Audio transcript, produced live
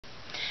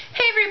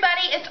Hey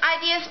everybody, it's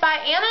Ideas by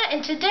Anna,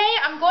 and today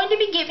I'm going to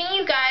be giving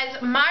you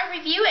guys my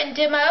review and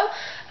demo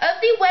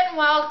of the Wet n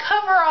Wild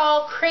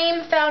Coverall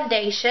Cream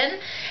Foundation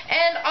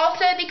and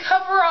also the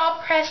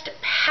Coverall Pressed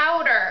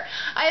Powder.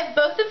 I have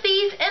both of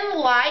these in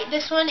light.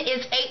 This one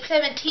is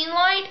 817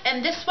 light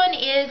and this one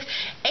is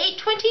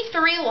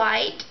 823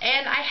 light,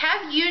 and I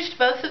have used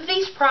both of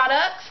these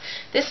products.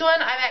 This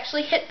one I've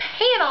actually hit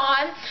pan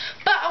on,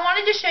 but I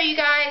wanted to show you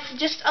guys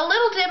just a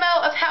little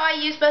demo of how I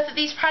use both of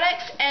these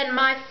products and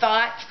my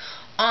thoughts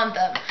on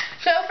them.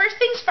 So first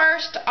things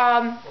first,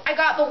 I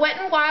got the Wet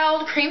n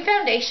Wild Cream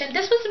Foundation.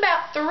 This was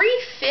about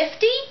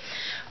 $3.50,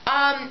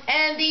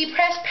 and the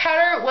pressed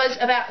powder was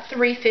about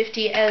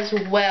 $3.50 as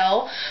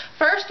well.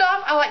 First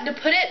off, I like to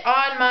put it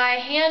on my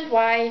hand.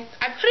 I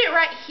put it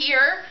right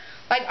here,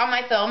 like on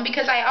my thumb,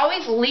 because I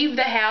always leave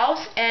the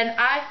house and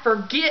I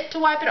forget to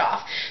wipe it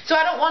off. So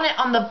I don't want it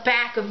on the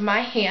back of my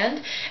hand.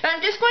 And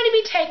I'm just going to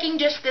be taking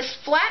just this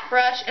flat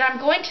brush and I'm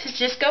going to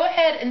just go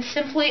ahead and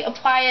simply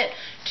apply it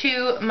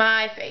to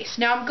my face.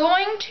 Now I'm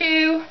going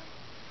to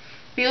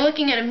be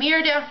looking at a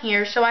mirror down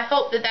here, so I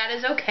hope that that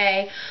is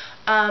okay.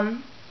 But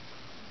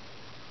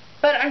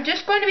I'm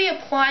just going to be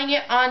applying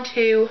it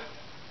onto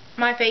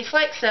my face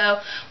like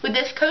so with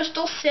this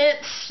Coastal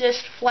Scents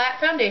just flat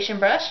foundation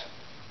brush.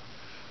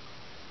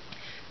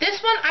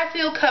 This one I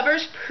feel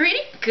covers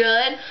pretty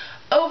good.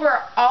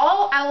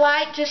 Overall, I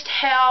like just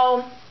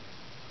how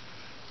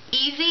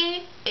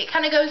easy it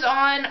kind of goes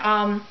on,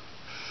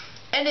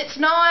 and it's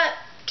not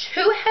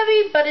too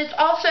heavy, but it's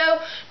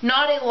also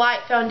not a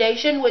light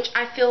foundation, which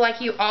I feel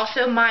like you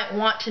also might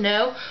want to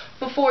know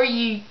before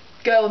you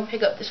go and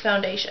pick up this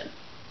foundation.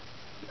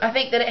 I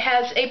think that it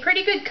has a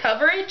pretty good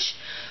coverage.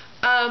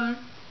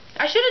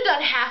 I should have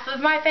done half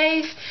of my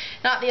face,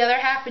 not the other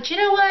half, but you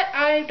know what?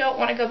 I don't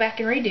want to go back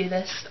and redo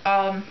this.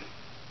 But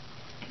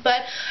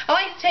I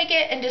like to take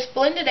it and just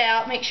blend it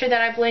out, make sure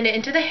that I blend it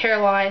into the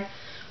hairline.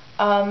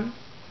 So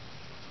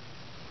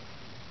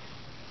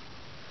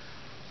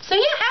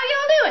yeah, how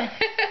y'all doing?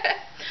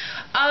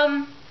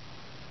 I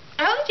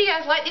hope that you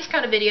guys like these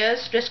kind of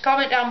videos. Just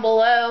comment down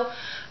below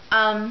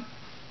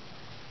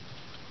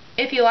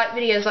if you like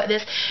videos like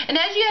this. And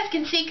as you guys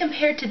can see,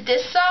 compared to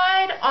this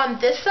side, on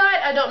this side,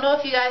 I don't know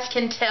if you guys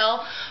can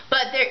tell,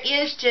 but there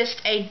is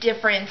just a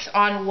difference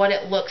on what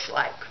it looks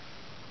like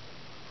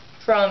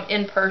from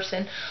in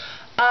person.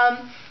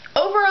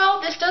 Overall,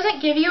 this doesn't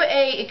give you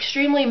a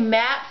extremely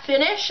matte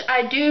finish.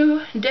 I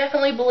do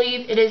definitely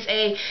believe it is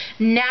a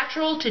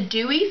natural to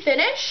dewy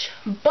finish,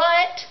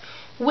 but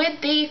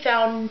with the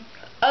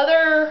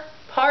other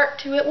part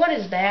to it, what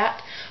is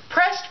that?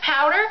 Pressed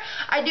powder,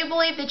 I do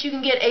believe that you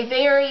can get a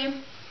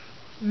very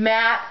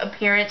matte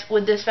appearance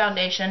with this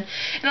foundation.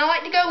 And I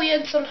like to go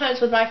in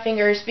sometimes with my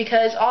fingers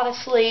because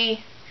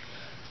honestly,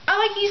 I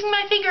like using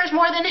my fingers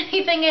more than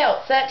anything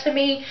else. That to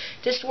me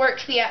just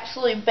works the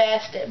absolute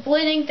best at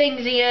blending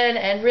things in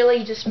and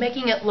really just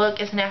making it look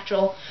as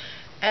natural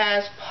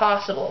as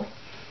possible.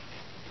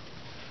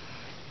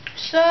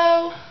 So,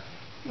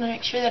 I'm going to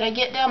make sure that I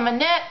get down my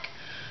neck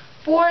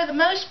for the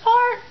most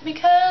part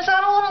because I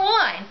don't want a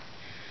line.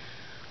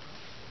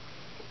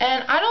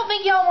 And I don't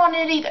think y'all want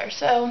it either.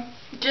 So,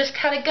 just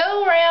kind of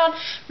go around,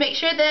 make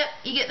sure that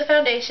you get the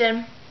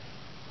foundation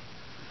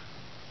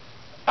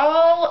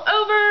all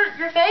over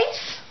your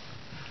face,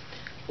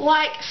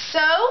 like so.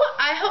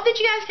 I hope that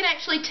you guys can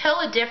actually tell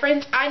a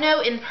difference. I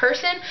know in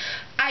person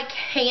I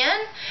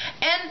can,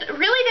 and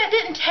really that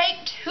didn't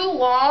take too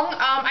long.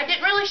 I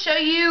didn't really show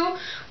you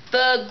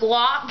the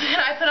glop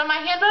that I put on my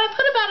hand, but I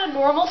put about a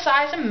normal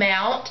size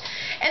amount.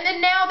 And then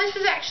now this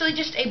is actually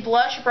just a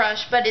blush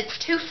brush, but it's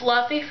too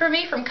fluffy for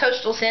me from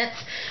Coastal Scents.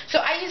 So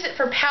I use it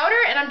for powder,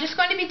 and I'm just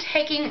going to be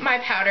taking my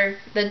powder.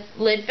 The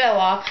lid fell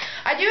off.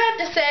 I do have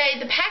to say,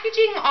 the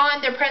packaging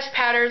on their pressed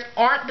powders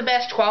aren't the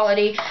best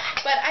quality,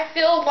 but I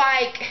feel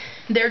like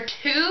their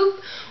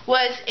tube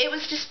was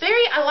just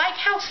very, I like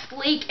how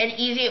sleek and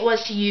easy it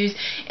was to use.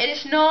 It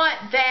is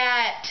not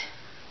that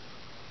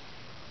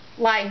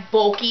like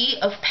bulky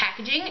of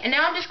packaging. And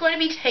now I'm just going to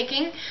be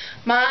taking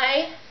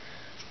my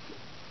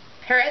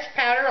pressed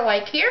powder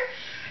like here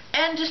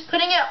and just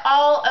putting it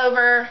all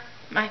over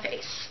my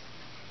face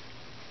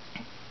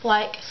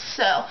like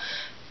so.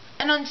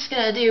 And I'm just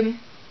going to do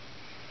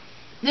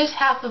this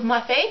half of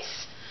my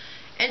face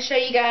and show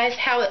you guys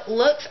how it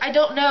looks. I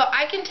don't know,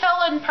 I can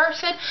tell in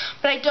person,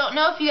 but I don't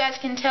know if you guys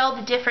can tell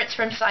the difference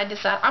from side to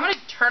side. I'm going to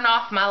turn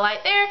off my light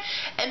there,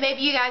 and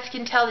maybe you guys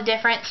can tell the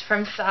difference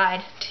from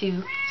side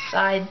to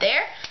side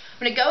there. I'm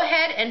going to go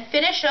ahead and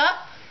finish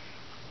up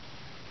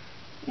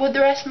with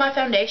the rest of my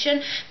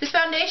foundation. This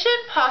foundation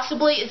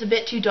possibly is a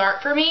bit too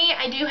dark for me.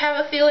 I do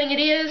have a feeling it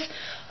is,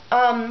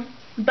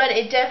 but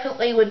it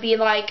definitely would be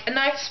like a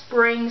nice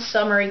spring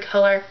summery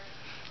color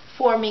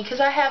for me because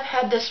I have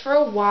had this for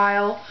a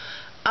while.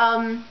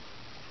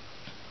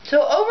 So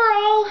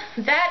overall,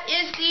 that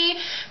is the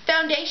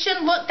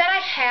foundation look that I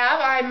have.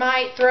 I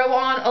might throw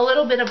on a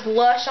little bit of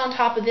blush on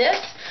top of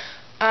this.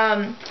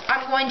 I'm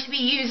going to be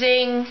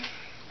using,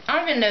 I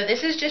don't even know,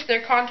 this is just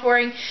their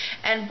contouring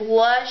and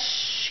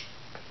blush,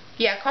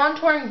 yeah,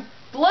 contouring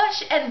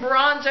blush and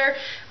bronzer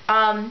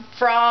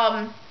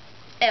from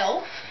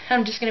ELF.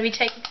 I'm just going to be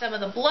taking some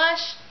of the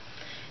blush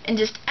and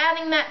just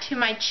adding that to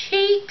my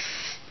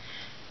cheeks,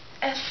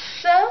 as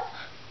so.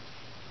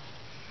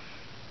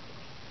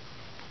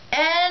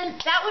 And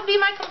that would be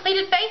my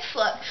completed face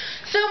look.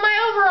 So my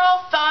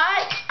overall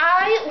thought,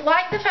 I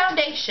like the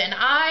foundation.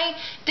 I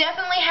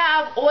definitely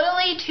have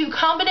oily to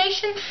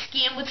combination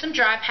skin with some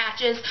dry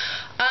patches.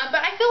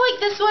 But I feel like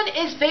this one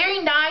is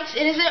very nice.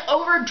 It isn't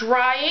over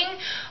drying.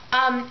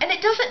 And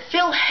it doesn't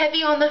feel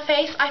heavy on the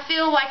face. I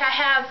feel like I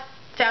have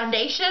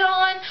foundation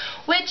on,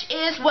 which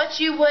is what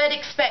you would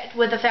expect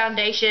with a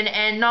foundation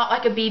and not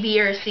like a BB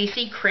or a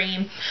CC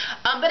cream.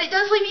 But it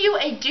does leave you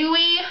a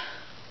dewy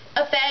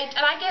effect,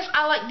 and I guess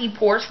I like the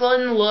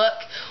porcelain look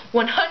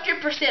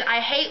 100%. I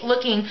hate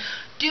looking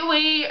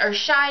dewy or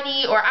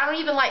shiny, or I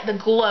don't even like the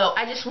glow.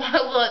 I just want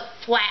to look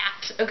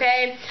flat,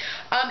 okay?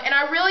 And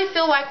I really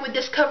feel like with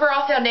this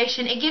Coverall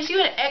foundation, it gives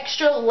you an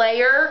extra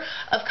layer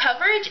of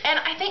coverage, and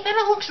I think that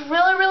it looks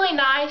really, really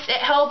nice. It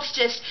helps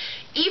just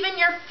even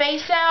your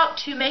face out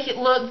to make it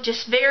look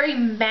just very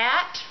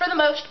matte for the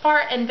most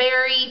part, and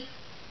very,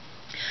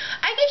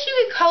 I guess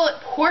you could call it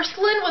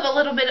porcelain with a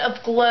little bit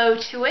of glow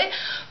to it.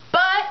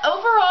 But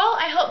overall,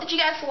 I hope that you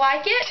guys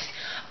like it.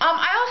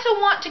 I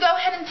also want to go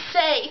ahead and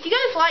say, if you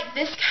guys like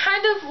this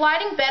kind of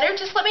lighting better,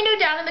 just let me know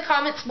down in the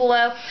comments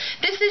below.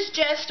 This is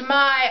just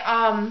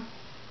my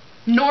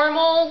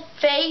normal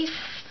face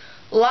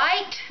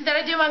light that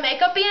I do my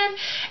makeup in,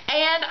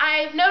 and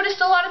I've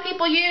noticed a lot of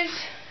people use,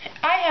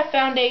 I have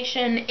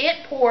foundation,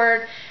 it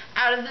poured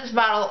out of this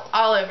bottle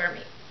all over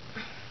me,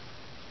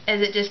 as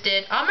it just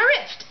did on my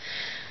wrist.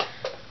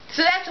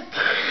 So that's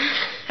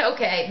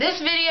okay, this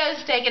video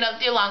is taking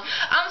up too long.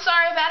 I'm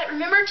sorry about it.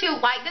 Remember to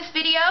like this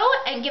video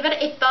and give it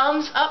a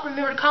thumbs up.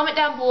 Remember to comment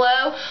down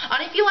below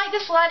on if you like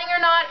this lighting or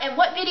not, and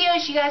what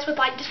videos you guys would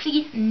like to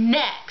see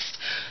next.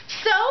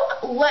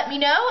 So let me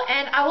know,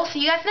 and I will see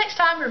you guys next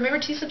time. Remember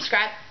to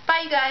subscribe.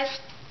 Bye, you guys.